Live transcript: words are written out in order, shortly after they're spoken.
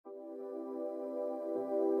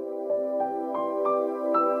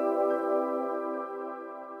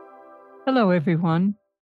Hello, everyone.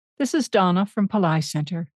 This is Donna from Pillai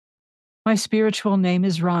Center. My spiritual name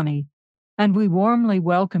is Ronnie, and we warmly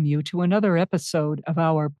welcome you to another episode of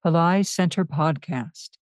our Pillai Center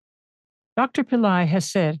podcast. Dr. Pillai has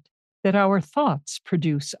said that our thoughts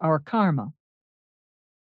produce our karma,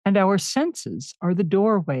 and our senses are the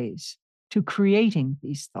doorways to creating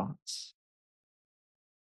these thoughts.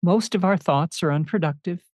 Most of our thoughts are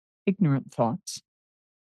unproductive, ignorant thoughts,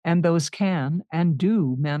 and those can and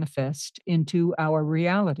do manifest into our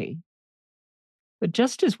reality. But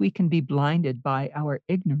just as we can be blinded by our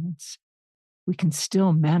ignorance, we can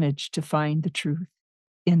still manage to find the truth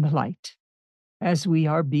in the light, as we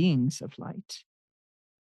are beings of light.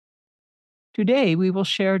 Today, we will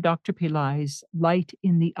share Dr. Pillai's Light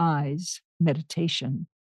in the Eyes meditation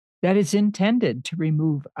that is intended to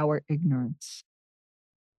remove our ignorance.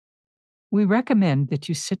 We recommend that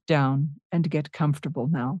you sit down and get comfortable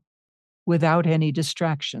now, without any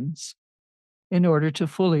distractions, in order to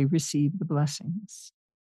fully receive the blessings.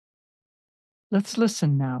 Let's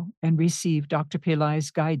listen now and receive Dr. Pillai's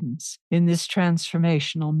guidance in this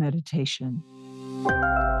transformational meditation.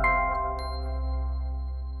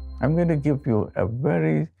 I'm going to give you a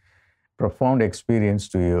very profound experience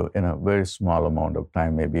to you in a very small amount of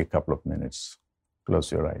time, maybe a couple of minutes.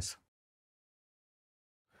 Close your eyes.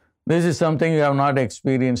 This is something you have not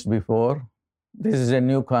experienced before. This is a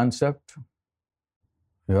new concept.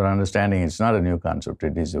 Your understanding, it's not a new concept.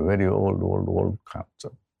 It is a very old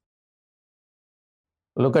concept.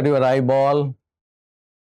 Look at your eyeball.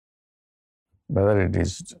 Whether it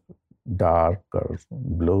is dark or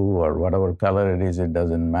blue or whatever color it is, it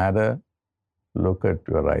doesn't matter. Look at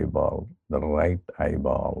your eyeball, the right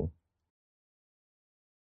eyeball.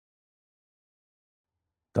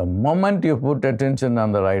 The moment you put attention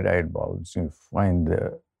on the right eyeball, you find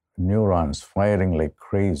the neurons firing like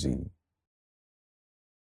crazy.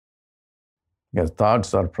 Your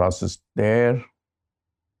thoughts are processed there.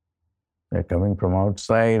 They're coming from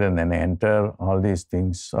outside and then enter. All these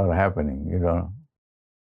things are happening,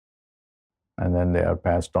 and then they are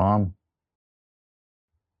passed on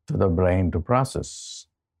to the brain to process.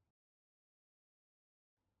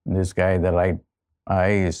 This guy, the right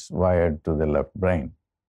eye is wired to the left brain.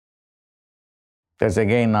 That's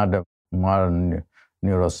again not a modern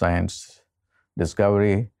neuroscience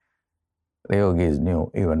discovery. The yogis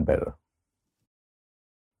knew even better.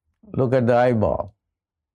 Look at the eyeball.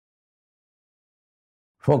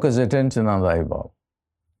 Focus attention on the eyeball.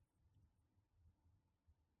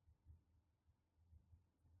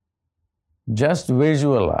 Just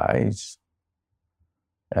visualize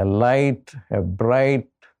a light, a bright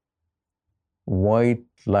white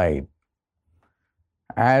light,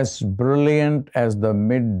 as brilliant as the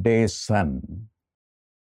midday sun.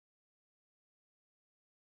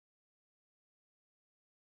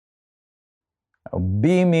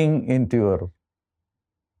 Beaming into your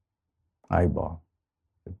eyeball.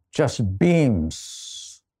 It just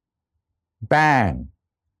beams. Bang.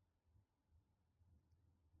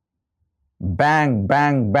 Bang,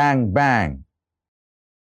 bang, bang, bang.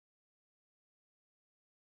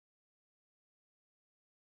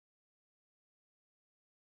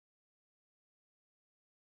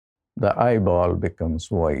 The eyeball becomes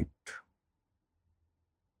white,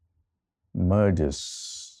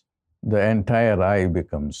 merges. The entire eye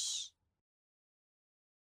becomes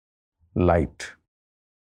light,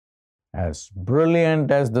 as brilliant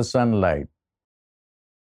as the sunlight.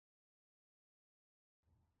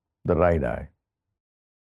 The right eye.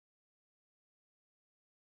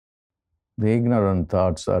 The ignorant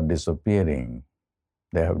thoughts are disappearing.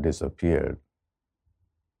 They have disappeared.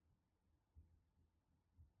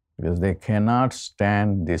 Because they cannot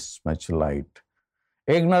stand this much light.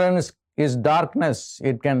 Ignorance is darkness.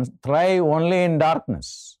 It can thrive only in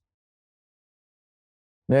darkness.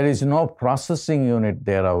 There is no processing unit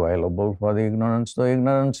there available for the ignorance. The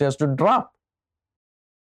ignorance has to drop.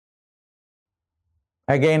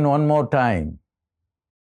 Again, one more time.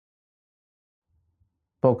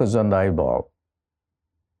 Focus on the eyeball.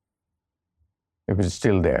 If it's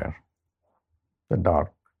still there, the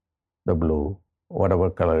dark, the blue, whatever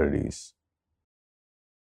color it is.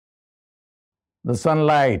 The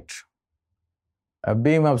sunlight, a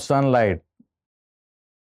beam of sunlight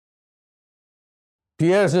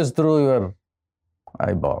pierces through your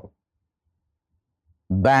eyeball.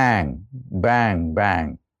 Bang, bang,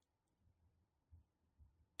 bang.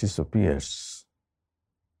 Disappears.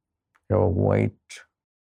 You have a white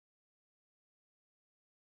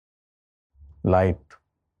light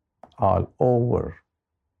all over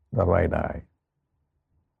the right eye.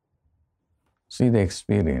 See the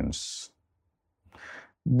experience.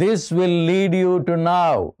 This will lead you to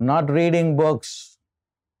now, not reading books,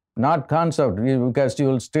 not concept, because you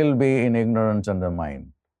will still be in ignorance and the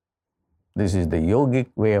mind. This is the yogic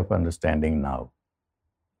way of understanding now.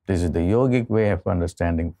 This is the yogic way of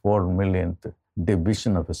understanding 4 millionth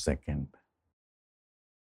division of a second.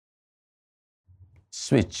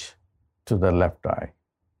 Switch to the left eye.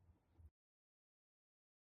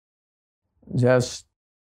 Just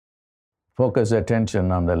focus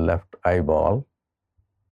attention on the left eyeball.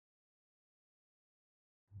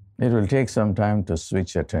 It will take some time to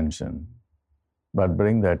switch attention, but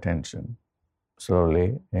bring the attention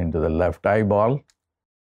slowly into the left eyeball.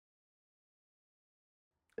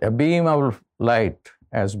 A beam of light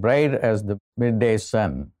as bright as the midday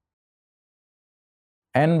sun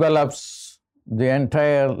envelops the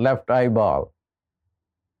entire left eyeball.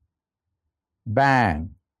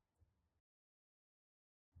 Bang.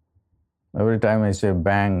 Every time I say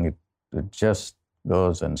bang, it just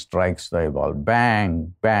goes and strikes the eyeball.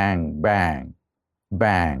 Bang, bang, bang,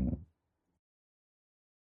 bang.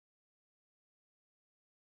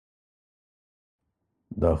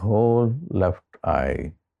 The whole left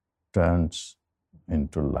eye turns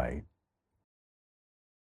into light.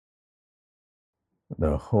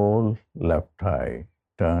 The whole left eye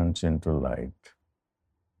turns into light.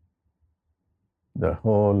 The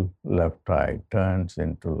whole left eye turns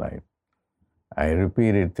into light. I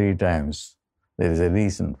repeat it 3 times. There is a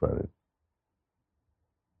reason for it.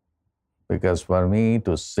 Because for me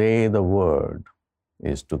to say the word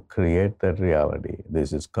is to create that reality.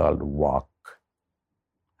 This is called walk.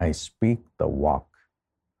 I speak the walk.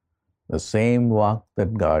 The same walk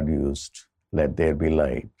that God used. Let there be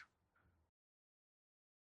light.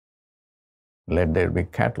 Let there be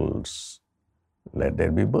cattle. Let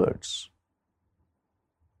there be birds.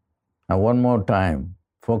 Now one more time,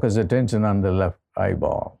 focus attention on the left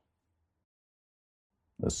eyeball.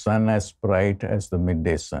 The sun as bright as the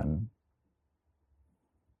midday sun.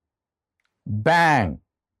 Bang!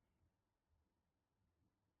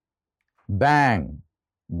 Bang!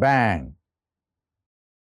 Bang!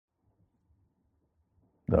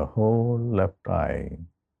 The whole left eye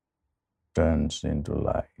turns into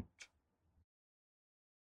light.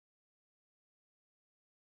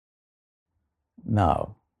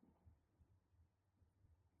 Now,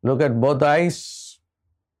 look at both eyes.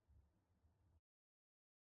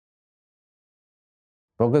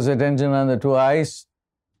 Focus attention on the 2 eyes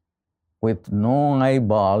with no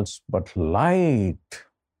eyeballs, but light.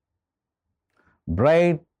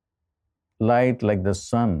 Bright light like the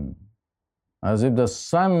sun, as if the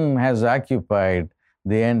sun has occupied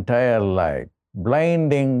the entire light.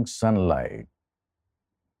 Blinding sunlight.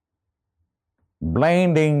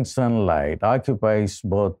 Blinding sunlight occupies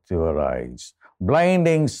both your eyes.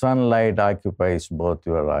 Blinding sunlight occupies both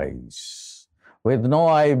your eyes. With no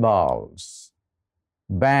eyeballs.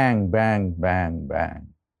 Bang, bang, bang, bang.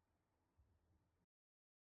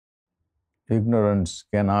 Ignorance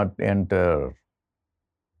cannot enter,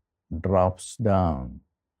 drops down.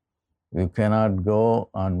 You cannot go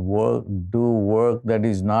and do work that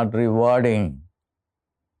is not rewarding.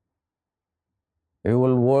 You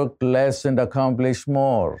will work less and accomplish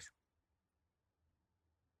more.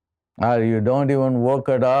 Or you don't even work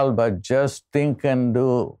at all, but just think and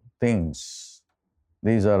do things.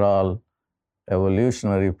 These are all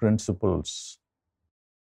evolutionary principles.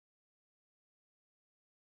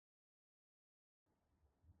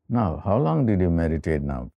 Now, how long did you meditate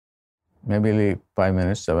now? Maybe 5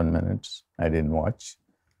 minutes, 7 minutes. I didn't watch.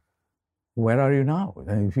 Where are you now?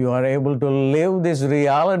 If you are able to live this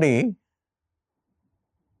reality,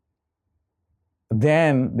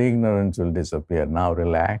 then the ignorance will disappear. Now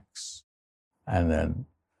relax and then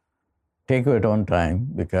take your own time,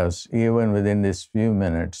 because even within these few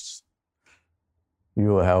minutes,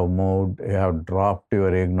 you have moved, you have dropped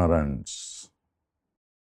your ignorance.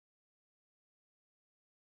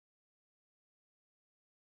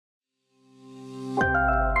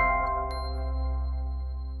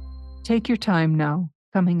 Take your time now,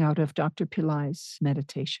 coming out of Dr. Pillai's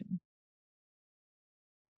meditation.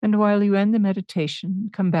 And while you end the meditation,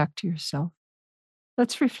 come back to yourself.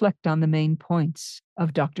 Let's reflect on the main points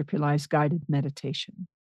of Dr. Pillai's guided meditation.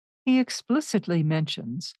 He explicitly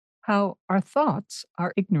mentions how our thoughts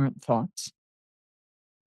are ignorant thoughts,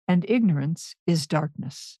 and ignorance is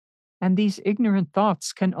darkness, and these ignorant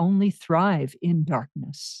thoughts can only thrive in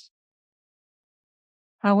darkness.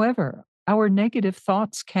 However, our negative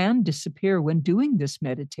thoughts can disappear when doing this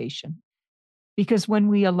meditation, because when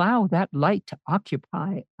we allow that light to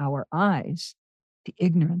occupy our eyes, the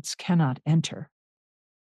ignorance cannot enter.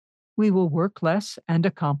 We will work less and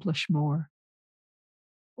accomplish more.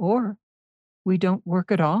 Or we don't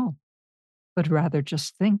work at all, but rather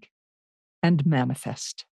just think and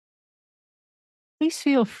manifest. Please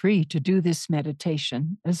feel free to do this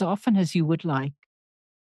meditation as often as you would like.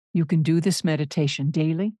 You can do this meditation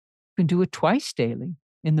daily. You can do it twice daily,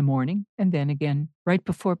 in the morning and then again right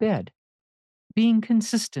before bed. Being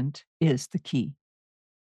consistent is the key.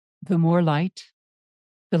 The more light,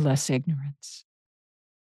 the less ignorance.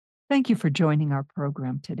 Thank you for joining our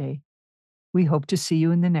program today. We hope to see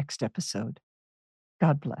you in the next episode.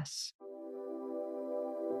 God bless.